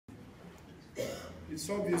it's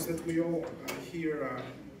obvious that we all here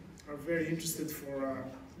are very interested for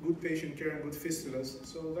good patient care and good fistulas.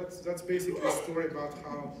 So that's basically a story about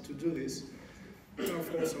how to do this. And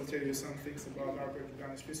of course, I'll tell you some things about our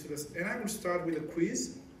percutaneous fistulas. And I will start with a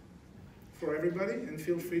quiz for everybody, and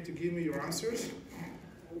feel free to give me your answers.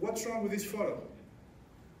 What's wrong with this photo?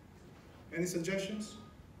 Any suggestions?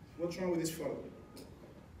 What's wrong with this photo?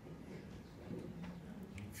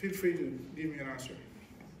 Feel free to give me an answer.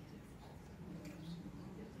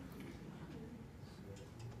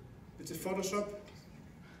 It's a Photoshop.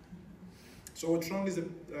 So what's wrong is the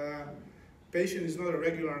patient is not a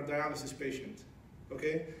regular dialysis patient.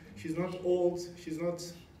 Okay? She's not old, she's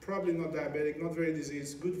probably not diabetic, not very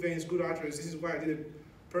diseased, good veins, good arteries. This is why I did a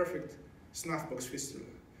perfect snuff box fistula.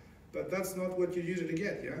 But that's not what you usually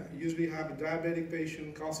get, yeah? You usually have a diabetic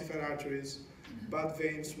patient, calcified arteries, bad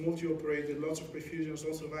veins, multi-operated, lots of perfusions,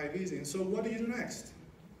 lots of IVs in. So what do you do next?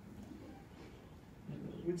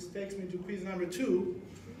 Which takes me to quiz number 2.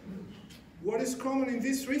 What is common in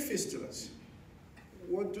these 3 fistulas?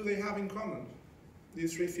 What do they have in common,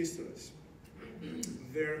 these 3 fistulas?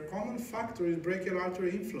 Their common factor is brachial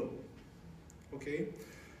artery inflow, okay?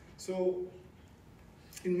 So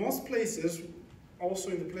in most places, also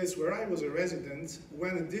in the place where I was a resident,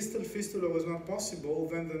 when a distal fistula was not possible,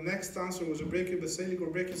 then the next answer was a brachiobasilic or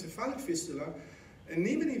brachiocephalic fistula. And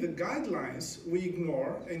even in the guidelines, we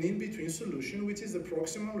ignore an in-between solution, which is the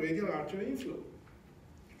proximal radial artery inflow.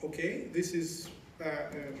 Okay, this is a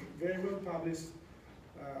very well published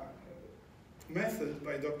method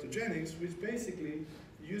by Dr. Jennings, which basically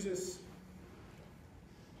uses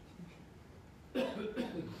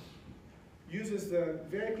the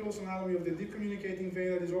very close anatomy of the deep communicating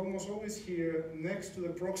vein that is almost always here next to the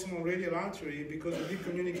proximal radial artery, because the deep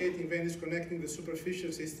communicating vein is connecting the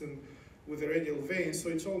superficial system with the radial vein, so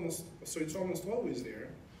it's almost always there.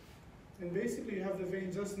 And basically you have the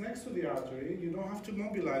vein just next to the artery. You don't have to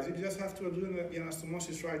mobilize it, you just have to do an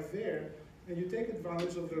anastomosis right there, and you take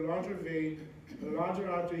advantage of the larger vein, the larger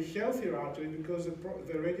artery, healthier artery, because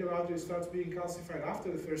the radial artery starts being calcified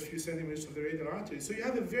after the first few centimeters of the radial artery. So you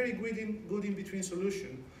have a very good in-between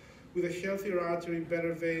solution with a healthier artery,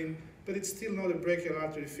 better vein, but it's still not a brachial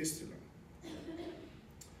artery fistula.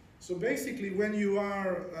 So basically when you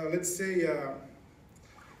are, let's say,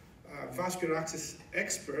 vascular access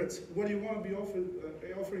expert, what you want to be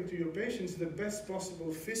offering to your patients is the best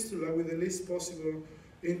possible fistula with the least possible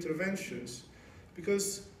interventions.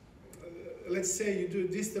 Because let's say you do a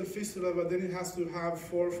distal fistula, but then it has to have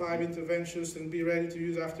 4 or 5 interventions and be ready to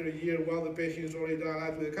use after a year while the patient is already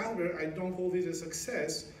dilated with a catheter. I don't call this a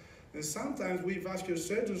success. And sometimes we vascular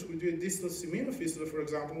surgeons, we do a distal seminofistula, for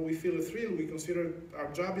example, we feel a thrill, we consider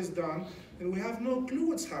our job is done, and we have no clue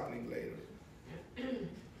what's happening later.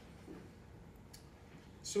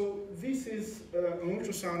 So this is an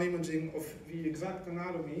ultrasound imaging of the exact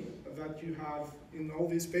anatomy that you have in all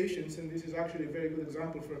these patients, and this is actually a very good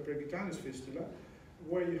example for a percutaneous fistula,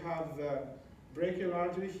 where you have the brachial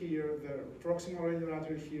artery here, the proximal radial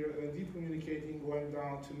artery here, and the deep communicating going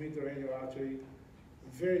down to meet the radial artery.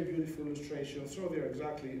 Very beautiful illustration, so they're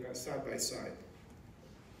exactly side by side.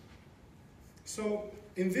 So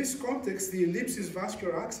in this context, the Ellipsys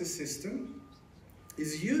vascular access system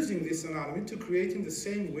is using this anatomy to create in the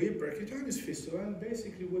same way a percutaneous fistula. And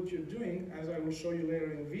basically what you're doing, as I will show you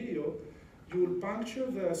later in the video, you will puncture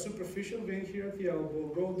the superficial vein here at the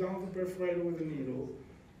elbow, go down the perforator with a needle,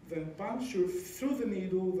 then puncture through the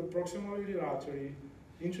needle the proximal radial artery,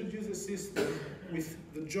 introduce the system with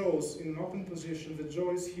the jaws in an open position. The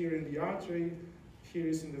jaw is here in the artery, here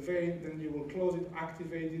is in the vein, then you will close it,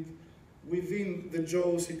 activate it. Within the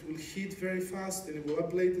jaws, it will heat very fast, and it will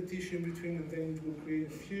ablate the tissue in between, and then it will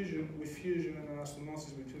create fusion and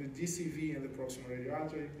anastomosis between the DCV and the proximal radial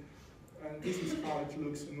artery. And this is how it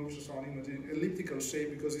looks in ultrasound imaging, elliptical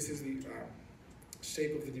shape, because this is the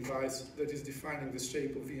shape of the device that is defining the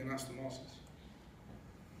shape of the anastomosis.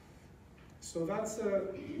 So that's a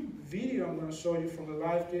video I'm going to show you from a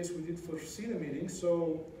live case we did for CEDA meeting.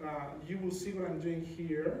 So you will see what I'm doing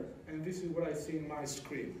here, and this is what I see in my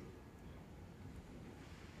screen.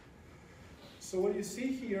 So what you see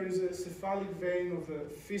here is a cephalic vein of the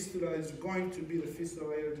fistula is going to be the fistula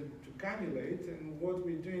later to cannulate. And what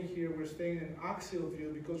we're doing here, we're staying in an axial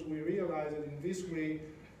view because we realize that in this way,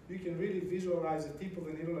 you can really visualize the tip of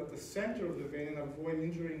the needle at the center of the vein and avoid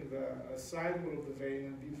injuring the side wall of the vein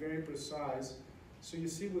and be very precise. So you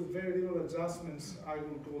see with very little adjustments, I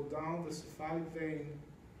will go down the cephalic vein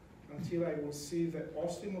until I will see the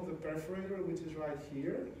ostium of the perforator, which is right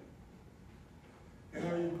here. And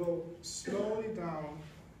I will go slowly down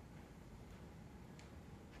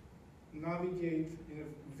navigate in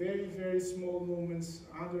a very, very small movements,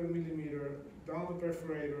 under a millimeter, down the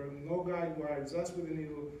perforator, no guide wire, just with the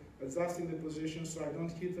needle, adjusting the position so I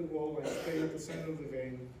don't hit the wall, I stay at the center of the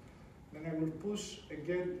vein. Then I will push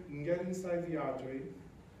again and get inside the artery.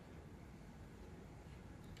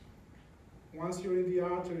 Once you're in the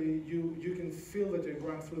artery, you can feel that you're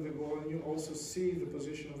going through the wall, and you also see the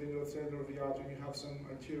position of the needle center of the artery. You have some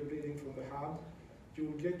arterial bleeding from the heart. You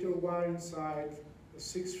will get your wire inside,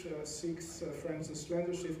 six Francis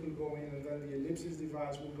slender shift will go in, and then the Ellipsys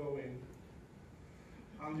device will go in.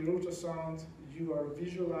 On the ultrasound, you are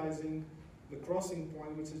visualizing the crossing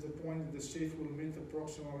point, which is the point that the shift will meet the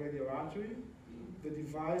proximal radial artery. The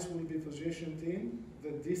device will be positioned in,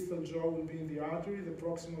 the distal jaw will be in the artery, the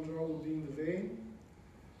proximal jaw will be in the vein.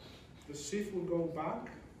 The shift will go back.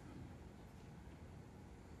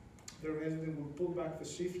 The resident will pull back the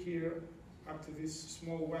shift here up to this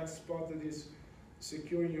small white spot that is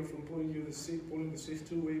securing you from pulling the shift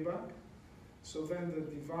two-way back. So then the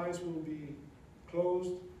device will be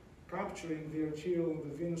closed, capturing the arterial and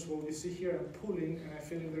the venous wall. You see here I'm pulling and I'm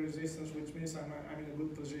feeling the resistance, which means I'm in a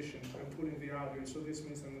good position. I'm pulling the artery, so this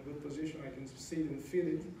means I'm in a good position. I can see it and feel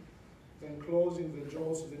it. Then closing the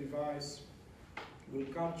jaws of the device will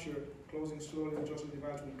capture, closing slowly the jaws of the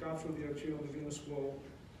device will capture the arterial and the venous wall.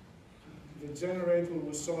 The generator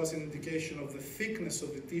will show us an indication of the thickness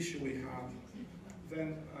of the tissue we have.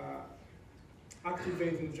 Then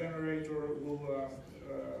activating the generator will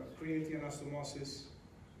create the anastomosis.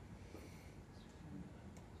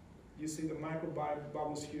 You see the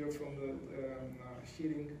microbubbles here from the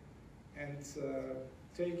heating, and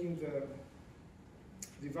taking the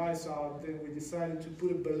device out, then we decided to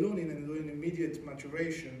put a balloon in and do an immediate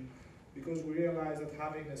maturation, because we realized that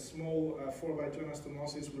having a small 4x2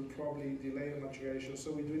 anastomosis will probably delay the maturation.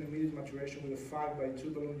 So we do an immediate maturation with a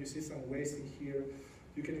 5x2 balloon. You see some wasting here.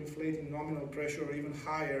 You can inflate in nominal pressure or even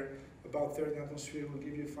higher. About 30 atmosphere will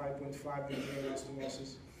give you 5.5 millimeter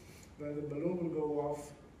anastomosis. Then the balloon will go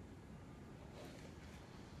off,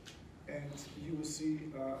 and you will see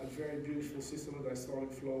a very beautiful system of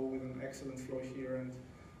diastolic flow with an excellent flow here, and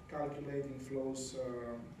calculating flows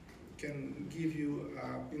can give you,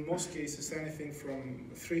 in most cases, anything from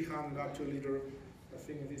 300 up to a liter. I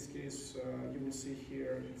think in this case, you will see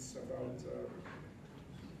here, it's about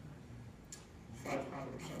 500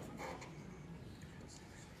 or something.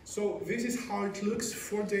 So this is how it looks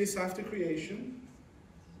 4 days after creation.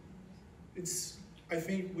 I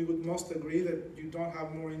think we would most agree that you don't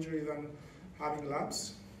have more injury than having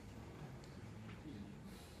lapse.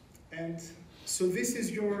 And so this is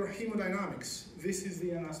your hemodynamics. This is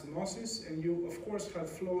the anastomosis, and you, of course, have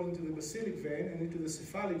flow into the basilic vein and into the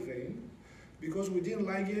cephalic vein, because we didn't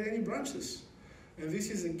ligate any branches. And this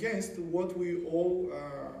is against what we all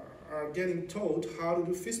are getting taught how to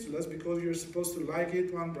do fistulas, because you're supposed to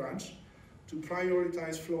ligate one branch to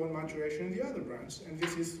prioritize flow and maturation in the other branch, and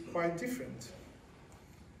this is quite different.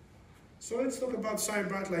 So let's talk about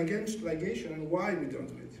cyberite ligation and why we don't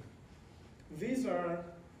do it. These are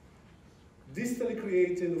distally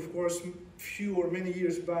created, of course, few or many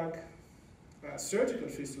years back, surgical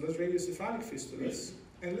fistulas, radiocephalic fistulas,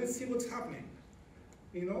 and let's see what's happening.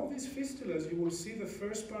 In all these fistulas, you will see the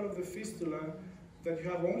first part of the fistula that you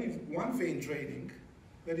have only one vein draining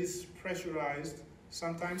that is pressurized,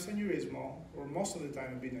 sometimes aneurysmal, or most of the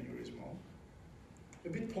time a bit aneurysmal, a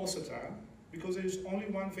bit pulsatile, because there is only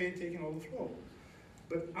one vein taking all the flow.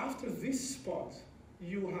 But after this spot,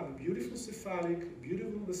 you have a beautiful cephalic,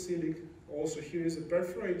 beautiful basilic. Also here is a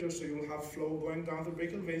perforator, so you will have flow going down the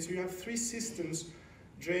brachial vein. So you have three systems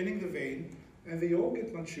draining the vein, and they all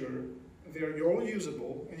get mature. They're all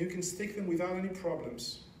usable, and you can stick them without any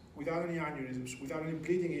problems, without any aneurysms, without any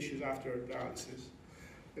bleeding issues after dialysis.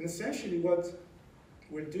 And essentially what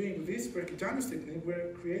we're doing with this percutaneous technique,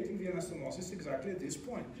 we're creating the anastomosis exactly at this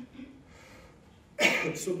point.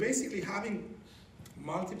 So basically having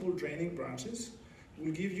multiple draining branches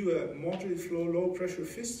will give you a moderate flow, low pressure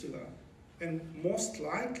fistula, and most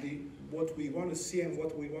likely what we want to see and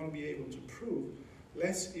what we want to be able to prove,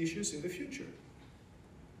 less issues in the future.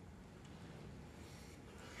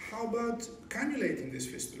 How about cannulating these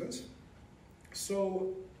fistulas?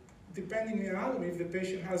 So depending on the anatomy, if the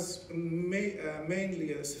patient has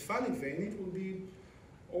mainly a cephalic vein, it will be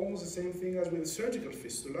almost the same thing as with a surgical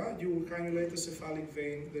fistula. You will cannulate the cephalic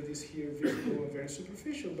vein that is here visible and very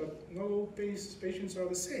superficial, but not all patients are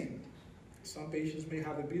the same. Some patients may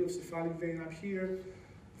have a bit of cephalic vein up here,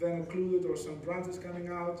 then occluded, or some branches coming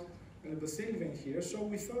out, and a basilic vein here. So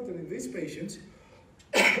we thought that in these patients,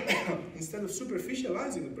 instead of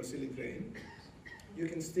superficializing the basilic vein, you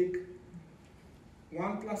can stick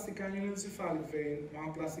one plastic cannula in the cephalic vein,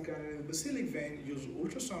 one plastic cannula in the basilic vein, use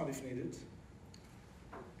ultrasound if needed,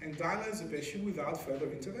 and dialyze the patient without further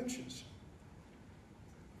interventions.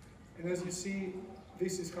 And as you see,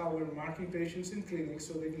 this is how we're marking patients in clinic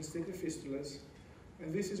so they can stick the fistulas.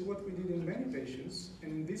 And this is what we did in many patients,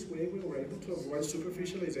 and in this way we were able to avoid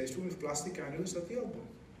superficialization with plastic cannulas at the elbow.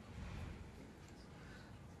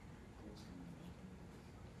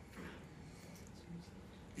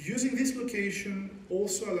 Using this location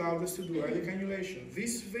also allowed us to do early cannulation.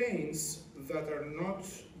 These veins that are not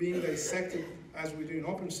being dissected as we do in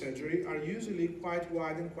open surgery are usually quite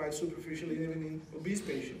wide and quite superficial even in obese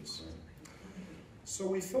patients. So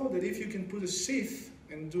we thought that if you can put a sheath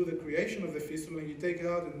and do the creation of the fistula and you take it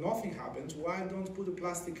out and nothing happens, why don't put a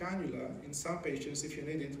plastic cannula in some patients if you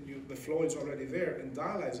need it, the flow is already there, and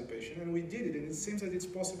dialyze the patient, and we did it, and it seems that it's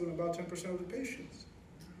possible in about 10% of the patients.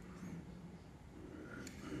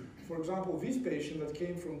 For example, this patient that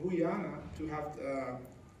came from Guyana to have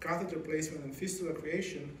catheter placement and fistula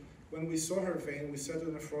creation, when we saw her vein, we said to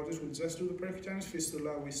the nephrologist, we'll just do the percutaneous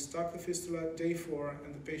fistula, we stuck the fistula day 4,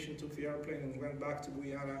 and the patient took the airplane and went back to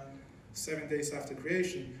Guyana 7 days after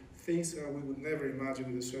creation, things we would never imagine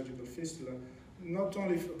with a surgical fistula, not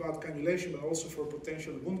only about cannulation, but also for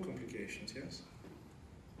potential wound complications, yes?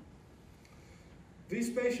 This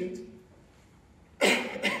patient,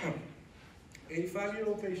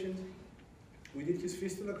 85-year-old patient, we did his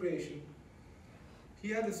fistula creation. He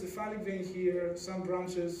had a cephalic vein here, some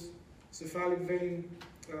branches, cephalic vein,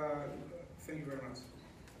 thank you very much.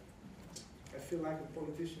 I feel like a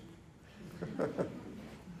politician.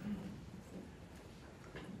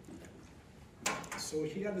 So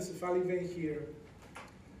he had the cephalic vein here,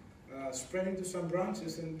 spreading to some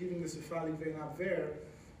branches and giving the cephalic vein up there.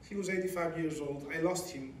 He was 85 years old. I lost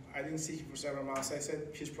him. I didn't see him for several months. I said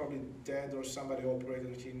he's probably dead or somebody operated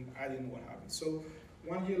on him. I didn't know what happened. So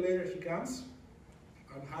 1 year later he comes.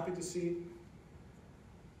 I'm happy to see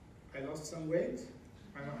I lost some weight.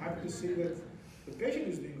 I'm happy to see that the patient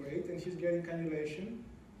is doing great and he's getting cannulation.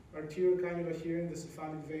 Arterial cannula here in the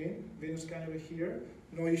cephalic vein, venous cannula here.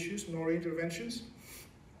 No issues, no interventions.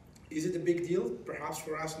 Is it a big deal? Perhaps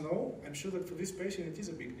for us, no. I'm sure that for this patient it is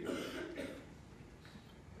a big deal.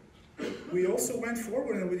 We also went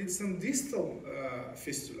forward and we did some distal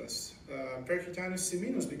fistulas, percutaneous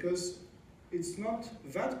seminus, because it's not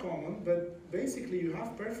that common, but basically you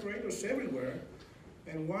have perforators everywhere.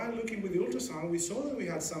 And while looking with the ultrasound, we saw that we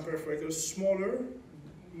had some perforators, smaller,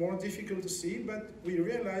 more difficult to see, but we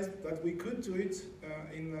realized that we could do it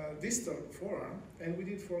in distal forearm, and we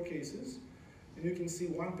did 4 cases. And you can see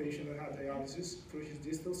one patient that had dialysis through his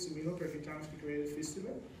distal seminal percutaneously created fistula.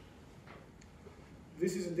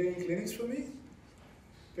 This is a day in clinics for me.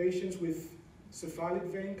 Patients with cephalic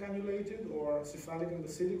vein cannulated or cephalic and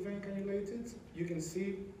basilic vein cannulated. You can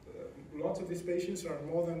see lots of these patients are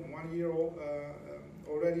more than 1 year old,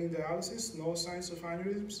 already in dialysis, no signs of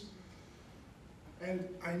aneurysms. And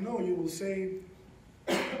I know you will say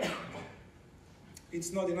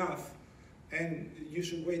it's not enough and you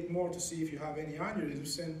should wait more to see if you have any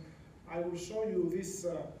aneurysms. And I will show you this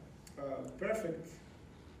perfect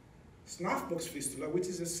snuff box fistula, which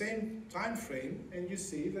is the same time frame, and you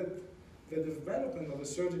see that the development of a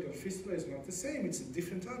surgical fistula is not the same, it's a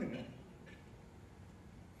different animal.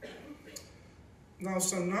 Now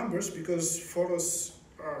some numbers, because photos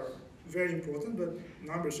are very important, but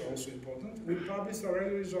numbers are also important. We published our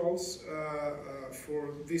early results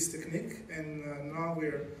for this technique, and now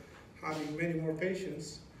we're having many more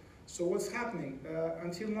patients. So what's happening?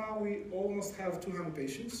 Until now, we almost have 200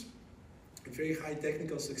 patients. A very high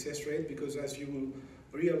technical success rate, because as you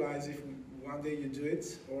will realize if one day you do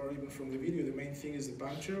it, or even from the video, the main thing is the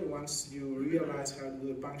puncture. Once you realize how to do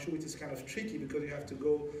the puncture, which is kind of tricky because you have to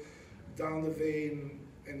go down the vein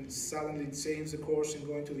and suddenly change the course and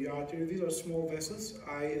go into the artery. These are small vessels.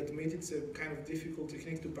 I admit it's a kind of difficult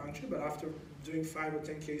technique to puncture, but after doing 5 or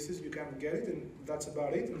 10 cases, you kind of get it, and that's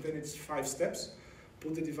about it. And then it's 5 steps.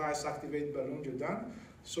 Put the device, activate balloon, you're done.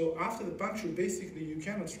 So after the puncture, basically, you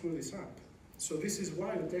cannot screw this up. So this is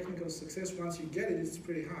why the technical success, once you get it, is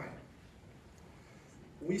pretty high.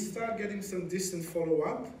 We start getting some distant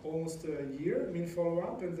follow-up, almost a year, mean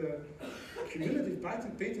follow-up, and the cumulative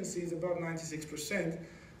patency is about 96%.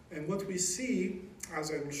 And what we see,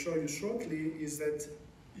 as I will show you shortly, is that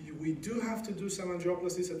we do have to do some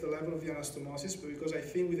angioplasties at the level of the anastomosis, because I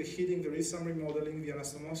think with the heating there is some remodeling, the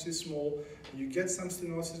anastomosis is small, you get some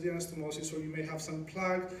stenosis of the anastomosis, or you may have some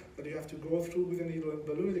plug that you have to go through with a needle and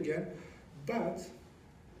balloon it again. But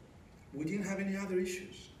we didn't have any other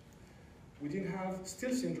issues. We didn't have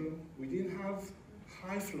Still syndrome, we didn't have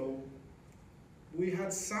high flow, We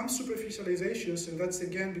had some superficializations, and that's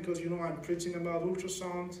again because, you know, I'm preaching about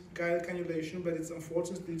ultrasound guided cannulation, but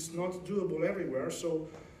unfortunately it's not doable everywhere. So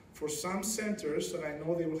for some centers that I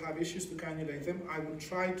know they will have issues to cannulate them, I will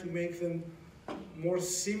try to make them more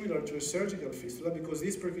similar to a surgical fistula, because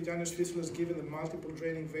these percutaneous fistulas, given the multiple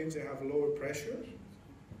draining veins, they have lower pressure.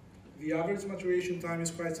 The average maturation time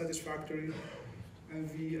is quite satisfactory, and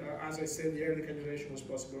as I said, the early cannulation was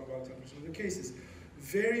possible about 10% of the cases.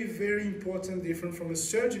 Very, very important different from a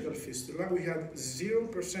surgical fistula. We had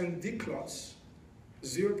 0% declots,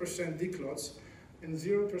 0% declots, and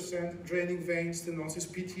 0% draining vein stenosis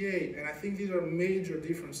PTA. And I think these are major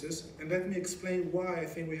differences, and let me explain why I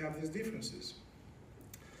think we have these differences.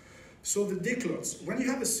 So the declots, when you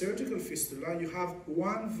have a surgical fistula, you have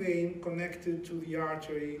one vein connected to the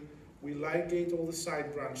artery. We ligate all the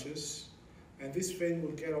side branches, and this vein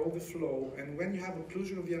will get all the flow. And when you have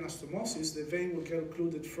occlusion of the anastomosis, the vein will get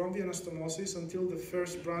occluded from the anastomosis until the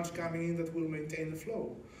first branch coming in that will maintain the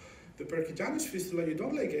flow. The percutaneous fistula, you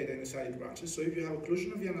don't ligate any side branches, so if you have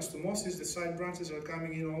occlusion of the anastomosis, the side branches are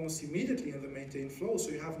coming in almost immediately in the maintained flow, so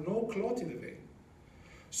you have no clot in the vein.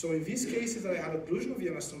 So in these cases that I had occlusion of the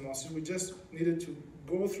anastomosis, we just needed to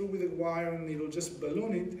go through with a wire and needle, just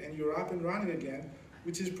balloon it, and you're up and running again,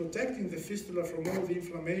 which is protecting the fistula from all the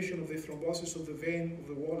inflammation of the thrombosis of the vein, of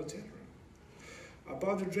the wall, etc.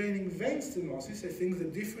 About the draining vein stenosis, I think the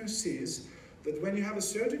difference is that when you have a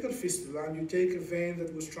surgical fistula and you take a vein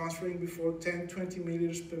that was transferring before 10, 20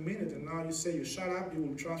 milliliters per minute, and now you say you shut up, you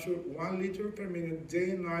will transfer 1 liter per minute,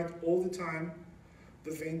 day and night, all the time,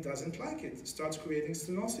 the vein doesn't like it. It starts creating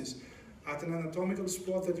stenosis. At an anatomical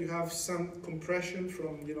spot that you have some compression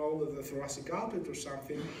from, you know, the thoracic outlet or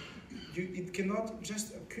something, it cannot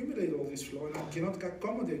just accumulate all this flow, and it cannot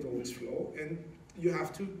accommodate all this flow, and you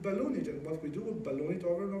have to balloon it. And what we do, we balloon it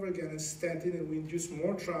over and over again and stent it, and we induce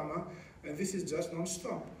more trauma, and this is just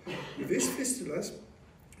non-stop. With these fistulas,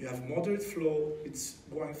 you have moderate flow, it's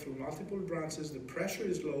going through multiple branches, the pressure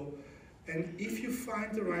is low, and if you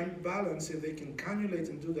find the right balance, if they can cannulate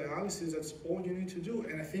and do dialysis, that's all you need to do.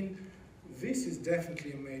 And I think this is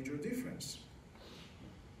definitely a major difference.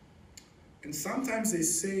 And sometimes they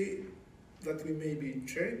say that we may be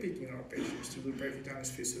cherry-picking our patients to do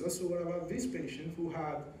percutaneous fistula. So what about this patient who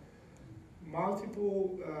had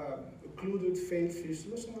multiple occluded failed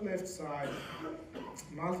fistulas on the left side,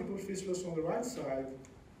 multiple fistulas on the right side,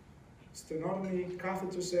 stenotomy,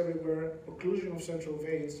 catheters everywhere, occlusion of central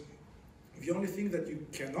veins. The only thing that you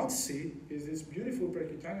cannot see is this beautiful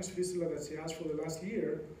percutaneous fistula that she has for the last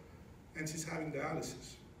year, and she's having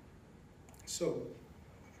dialysis. So,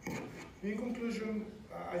 in conclusion,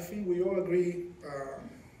 I think we all agree,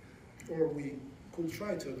 or we could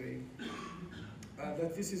try to agree,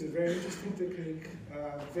 that this is a very interesting technique,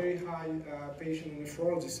 very high patient and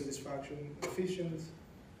nephrology satisfaction, efficient,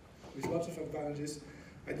 with lots of advantages.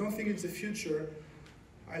 I don't think it's the future.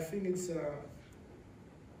 I think it's a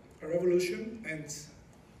revolution, and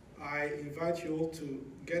I invite you all to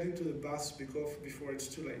get into the bus before it's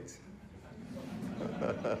too late.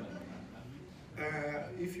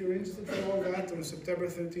 If you're interested in all that, on September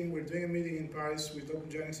 13, we're doing a meeting in Paris with Dr.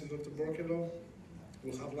 Jennings and Dr. Borkello.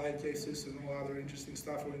 We'll have live cases and all other interesting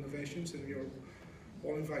stuff or innovations, and you're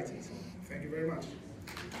all invited. Thank you very much.